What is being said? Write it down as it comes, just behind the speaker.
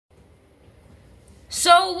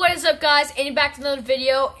So what is up, guys? Aiden back to another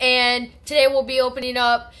video, and today we'll be opening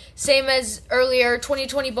up, same as earlier,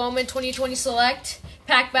 2020 Bowman 2020 Select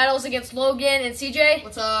pack battles against Logan and CJ.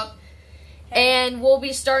 What's up? And we'll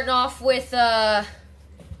be starting off with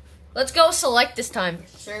let's go Select this time.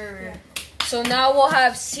 Sure. Yeah. So now we'll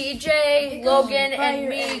have CJ, Logan, and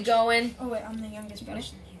me going. Oh wait, I'm the youngest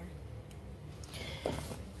person here.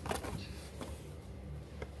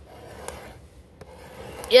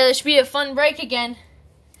 Yeah, this should be a fun break again.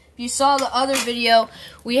 If you saw the other video,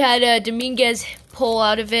 we had Dominguez pull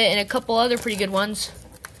out of it and a couple other pretty good ones.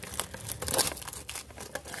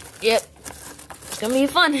 Yep, it's gonna be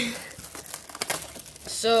fun.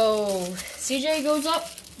 So, CJ goes up.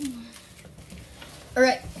 All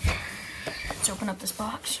right, let's open up this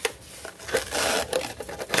box.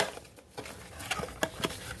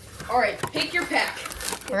 All right, pick your pack.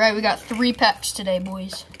 All right, we got 3 packs today,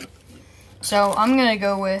 boys. So I'm gonna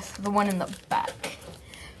go with the one in the back.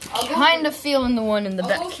 Kind of feeling the one in the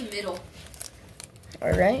back. I'll go with the middle.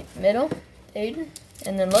 All right, middle, Aiden,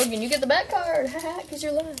 and then Logan. You get the back card, haha, because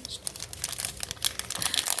you're last.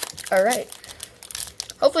 All right.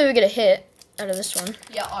 Hopefully we get a hit out of this one.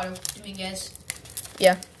 Yeah, auto. Dominguez.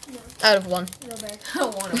 Yeah, no. Out of 1. Real bad. One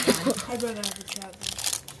of one. I'd rather have a trout.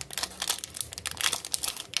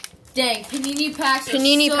 Dang, Panini packs are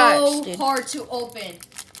dude. hard to open.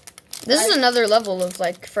 This is another level of,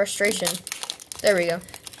 like, frustration. There we go.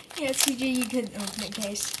 Yeah, CJ, you couldn't open it,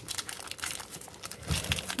 case.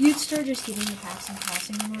 You'd start just getting the packs and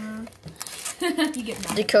passing them around. You get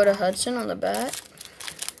mad. Dakota Hudson on the back.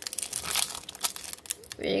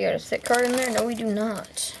 We got a thick card in there? No, we do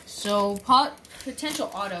not. So,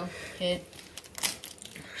 potential auto hit.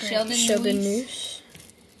 Sheldon Noose.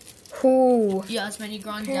 Ooh. Yasmani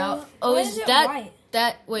Grandal. Oh, is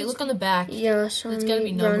that wait, look on the back. Yeah, it's gotta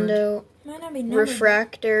be numbered. Rondo. Might not be numbered.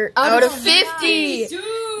 Refractor out of 50. Nice. Dude.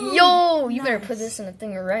 Yo, you better put this in the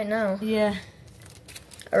thing right now. Yeah.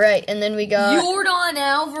 All right, and then we got Jordan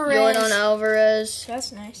Alvarez.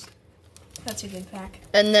 That's nice. That's a good pack.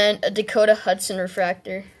 And then a Dakota Hudson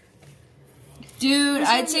refractor. Dude,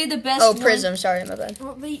 I'd say the best one. Prism. Sorry, my bad.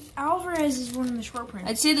 Well, the Alvarez is one of the short prints.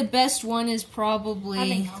 I'd say the best one is probably... I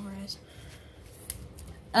think Alvarez.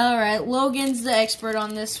 Alright, Logan's the expert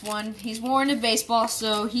on this one. He's more into baseball,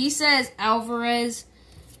 so he says Alvarez,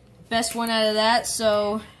 best one out of that.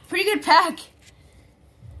 So, pretty good pack.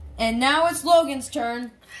 And now it's Logan's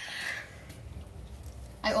turn.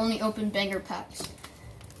 I only open banger packs.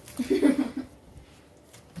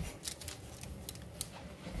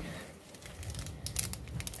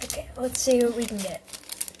 Okay, let's see what we can get.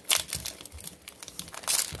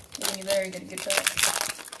 You better get a good pack.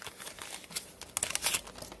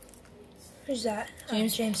 Who's that?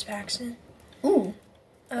 James Paxton. Ooh.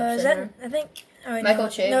 Is that? I think. Oh, wait, Michael no,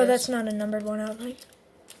 Chavis. No, that's not a numbered one. I don't think.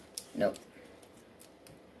 Nope.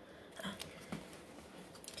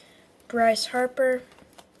 Bryce Harper.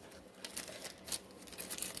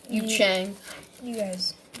 Chang. You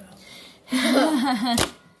guys. So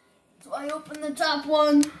I opened the top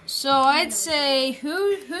one. So I'd say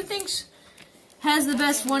who thinks has the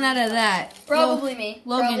best one out of that? Probably me.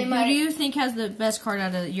 Logan, who do you think has the best card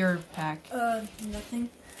out of your pack? Nothing.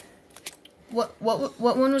 What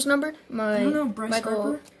one was numbered? I don't know, Bryce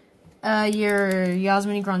Harper. Your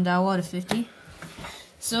Yasmani Grandal out of 50.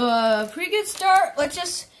 So pretty good start. Let's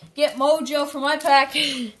just get mojo for my pack.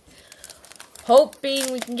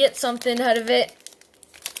 Hoping we can get something out of it.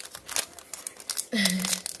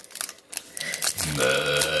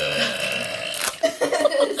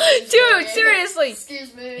 Dude, seriously.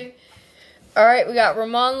 Excuse me. All right, we got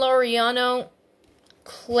Ramon Laureano,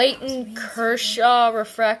 Clayton Kershaw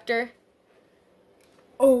refractor,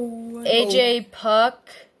 AJ Puck,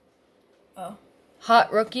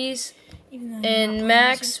 hot rookies, and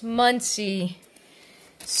Max Muncy.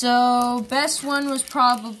 So best one was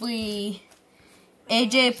probably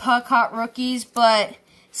AJ Puck hot rookies, but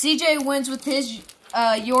CJ wins with his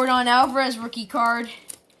Jordan Alvarez rookie card.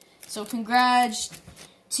 So congrats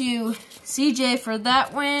to CJ for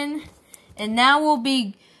that win. And now we'll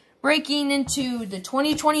be breaking into the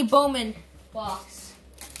 2020 Bowman box.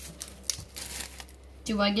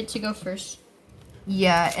 Do I get to go first?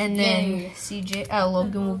 Yeah, and then CJ,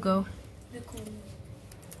 Logan will go.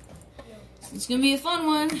 It's going to be a fun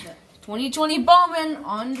one. 2020 Bowman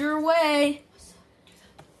underway.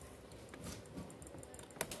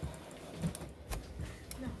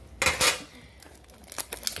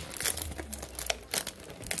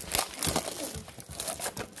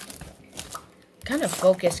 Kind of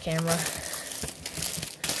focus camera.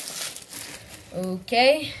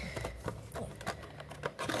 Okay.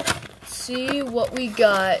 see what we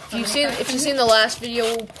got. If you've seen the last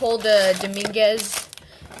video, we pulled the Dominguez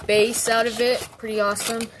base out of it. Pretty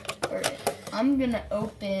awesome. Alright, I'm gonna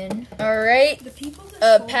open. Alright. The people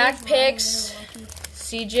that Pack picks.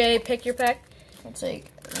 CJ, pick your pack. I'll take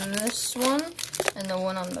this one and the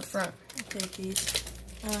one on the front. I'll take these.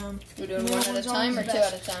 We're doing one at a time or two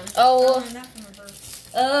at a time? Oh,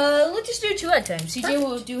 Let's just do 2 at a time. CJ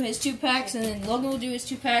will do his 2 packs, and then Logan will do his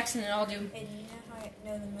 2 packs, and then I'll do. And you know how I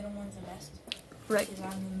know the middle one's the best? Right. Because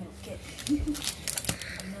I'm the middle kid.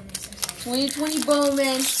 I've known this since I was 2020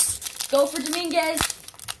 Bowman. Go for Dominguez.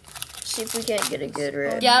 See if we can't get a good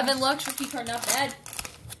rip. Gavin Lux rookie card, not bad.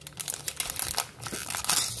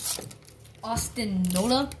 Austin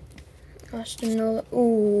Nola. Austin Nola.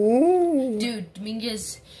 Ooh. Dude,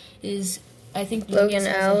 Dominguez is, I think, Logan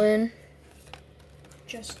Allen.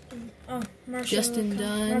 Justin. Oh, Marco Justin Luca.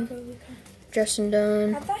 Dunn. Marco Luca. Justin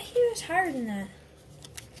Dunn. I thought he was higher than that.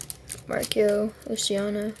 Marco.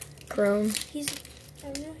 Luciano. Chrome. He's. I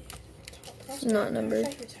don't know. Top Not prospect. numbered. I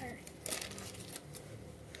thought he was higher.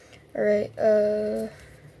 Alright,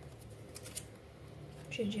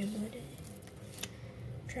 JJ Blitty.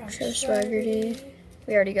 Travis Swaggerty.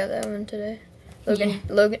 We already got that one today.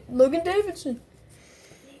 Logan Davidson.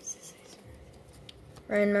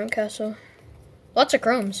 Ryan Mountcastle. Lots of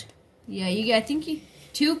chromes. Yeah, you got, I think,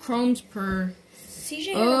 2 chromes per.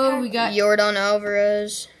 CJ had a Oh, pack. we got Jordan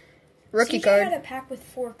Alvarez. Rookie CJ card. had a pack with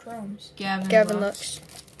 4 chromes. Gavin Lux.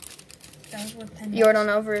 That was worth 10. Jordan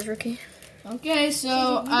Alvarez rookie. Okay, so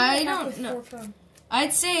CJ, you had I a pack don't with know. 4 chromes.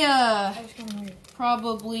 I'd say That was kind of weird.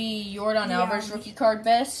 probably Jordan Yeah. Alvarez rookie card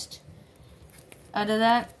best out of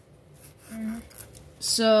that. Mm-hmm.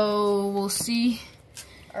 So we'll see.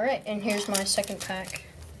 Alright, and here's my second pack.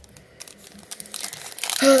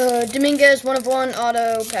 Dominguez 1/1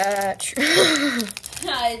 auto patch.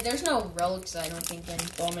 There's no relics, I don't think, in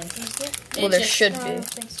Bowman. Well, there It's should No, I be. don't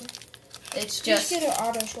think so. It's Just just get an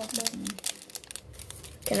auto swap though.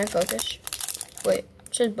 Can I focus? Wait, it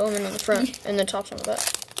says Bowman on the front and the top's on the back.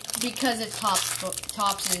 because it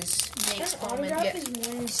tops is makes An Bowman. autograph Yeah, is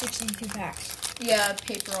more than 62 packs. yeah,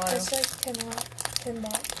 paper auto. That's like 10 off. 10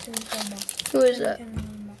 bucks. 10 bucks. Who is that? 10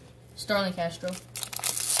 bucks. Starling Castro.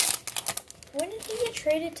 When did he get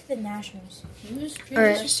traded to the Nationals? He was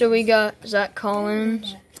Alright, so we got Zach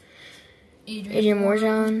Collins, Adrian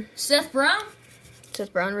Morzon, Seth Brown.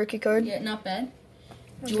 Seth Brown rookie card, Yeah, not bad.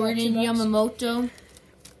 Was Jordan that $2? Yamamoto.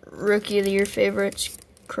 Rookie of the Year favorites,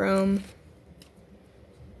 Chrome,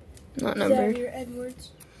 not numbered, Xavier Edwards.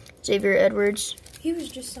 Xavier Edwards, He was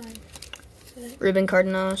just signed. Ruben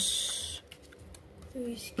Cardenas,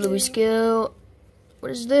 Luis Louis Gill,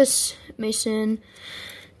 what is this? Mason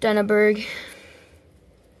Dynaberg,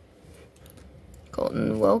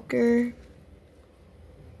 Colton Welker,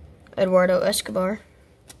 Eduardo Escobar,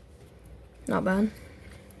 not bad,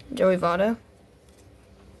 Joey Votto.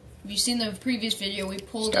 If you've seen the previous video, we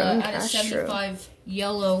pulled Starling out of Castro. 75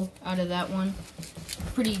 yellow out of that one.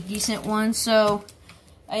 Pretty decent one. So,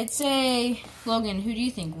 I'd say, Logan, who do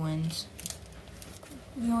you think wins?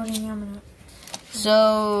 Jordan Yamamoto.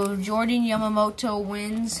 So, Jordan Yamamoto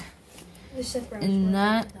wins. The Seth Brown's In worth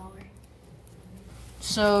that- $1.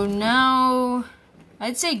 So, now,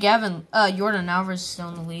 I'd say Jordan Alvarez is still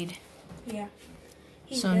in the lead. Yeah.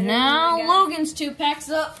 He's So, better than now, that guy. Logan's 2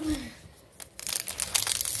 packs up.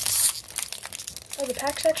 Oh, the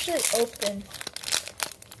pack's actually open.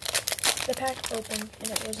 The pack opened,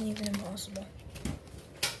 and it wasn't even impossible.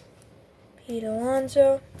 Pete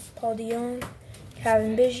Alonso, Paul DeYoung,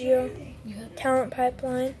 Kevin Biggio, Talent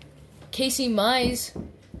Pipeline, Casey Mize.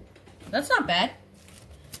 That's not bad.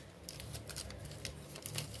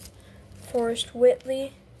 Forrest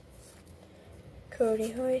Whitley,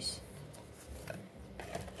 Cody Hoyce,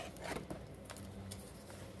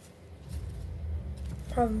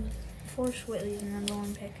 probably Forrest Whitley is the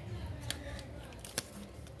 #1 pick.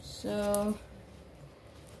 So,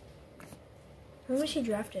 When was he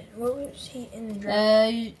drafted? What was he in the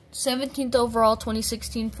draft? 17th overall,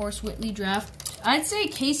 2016 Forrest Whitley draft. I'd say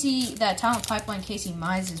Casey, that Talent Pipeline Casey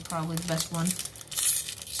Mize is probably the best one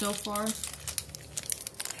so far.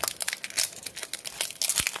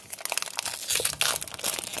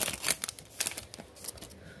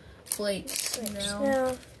 Blake Snell.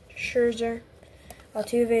 Snell, Scherzer,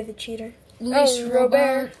 Altuve the cheater. Luis Oh, Robert.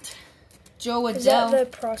 Robert. Joe Is that Adele. the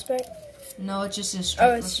prospect? No, it's just a straight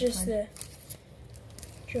Oh, it's rookie just card.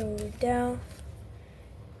 the Joe Adele,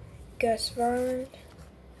 Gus Varland,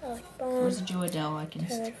 Alec Where's Bond, the Joe Adele? I can.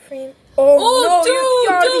 Tyler Freeman. Oh, no, you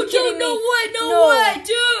gotta be kidding me. no No. way,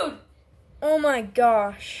 dude! Oh my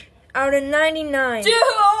gosh. Out of 99. Dude,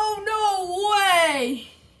 oh, no way!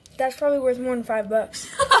 That's probably worth more than $5.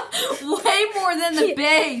 Way more than the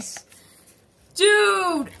base.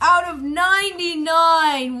 Dude, out of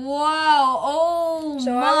 99. Wow. Oh,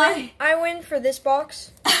 So my. I win for this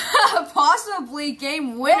box. Possibly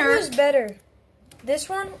game winner. What was better? This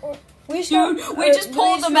one? Or we Dude, we just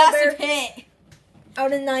pulled a massive hit.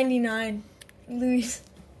 Out of 99. Luis.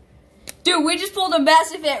 Dude, we just pulled a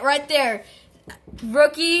massive hit right there.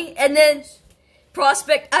 Rookie and then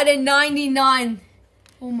prospect out of 99.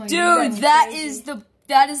 Oh my God. Dude, that is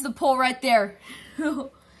the pull right there.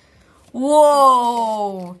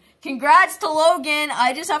 Whoa. Congrats to Logan.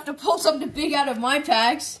 I just have to pull something big out of my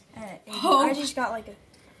packs. I just got like a...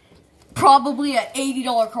 Probably an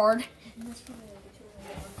 $80 card.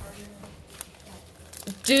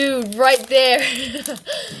 Dude, right there.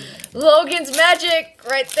 Logan's magic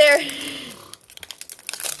right there.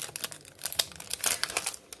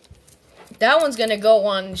 That one's going to go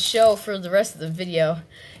on show for the rest of the video.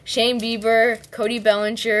 Shane Bieber, Cody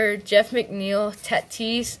Bellinger, Jeff McNeil,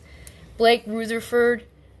 Tatis, Blake Rutherford,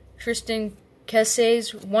 Tristan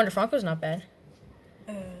Kesse's. Wander Franco's not bad.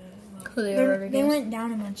 They went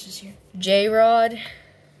down a bunch this year. J-Rod,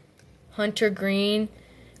 Hunter Green,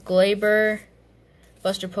 Glaber,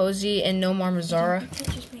 Buster Posey, and Nomar Mazara. You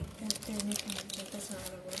can't just make their nicknames. Like, that's not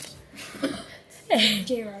what it was.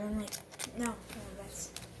 J-Rod, I'm like, no, that's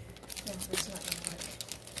not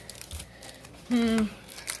gonna work.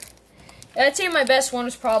 I'd say my best one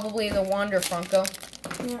was probably the Wander Franco.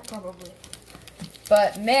 Yeah, probably.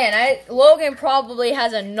 But man, Logan probably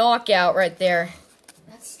has a knockout right there.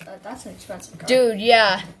 That's an expensive card. Dude,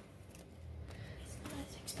 yeah. It's not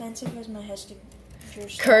as expensive as my Heston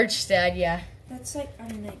Kurgstad, yeah. That's like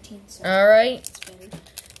out of 19. So Alright. it's better.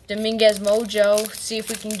 Dominguez Mojo. See if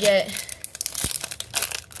we can get...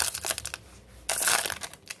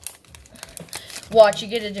 Watch, you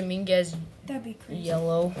get a Dominguez That'd be crazy.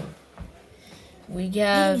 yellow. We Any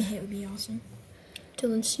have hit would be awesome.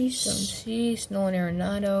 Dylan Cease. Cease, Nolan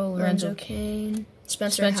Arenado, Lorenzo Kane.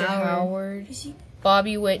 Spencer Spencer Howard. Howard, Is he?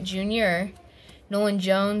 Bobby Witt Jr., Nolan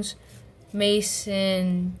Jones,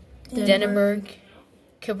 Mason Denneberg,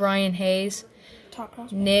 Ke'Bryan Hayes, Top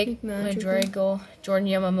prospect. Nick Madrigal. Madrigal, Jordan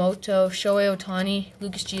Yamamoto, Shohei Ohtani,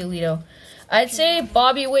 Lucas Giolito. I'd say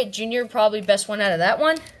Bobby Witt Jr. probably best one out of that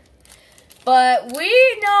one. But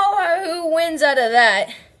we know who wins out of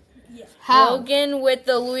that. Yeah. How? Logan with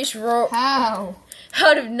the Luis How?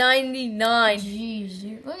 out of 99. Jeez,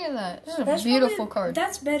 dude. Look at that. This is That's a beautiful probably- card.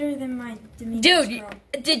 That's better than my Dominguez Dude, card.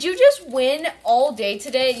 did you just win all day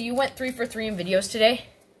today? You went 3 for 3 in videos today?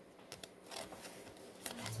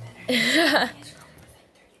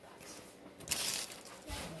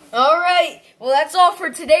 Alright, well that's all for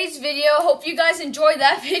today's video. Hope you guys enjoyed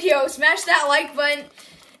that video. Smash that like button.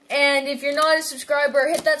 And if you're not a subscriber,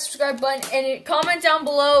 hit that subscribe button. And comment down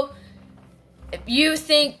below if you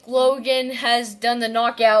think Logan has done the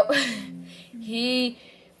knockout. He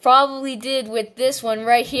probably did with this one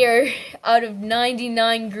right here out of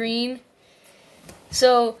 99 green.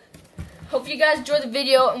 So, hope you guys enjoyed the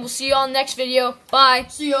video, and we'll see you all in the next video. Bye.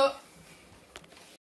 See ya.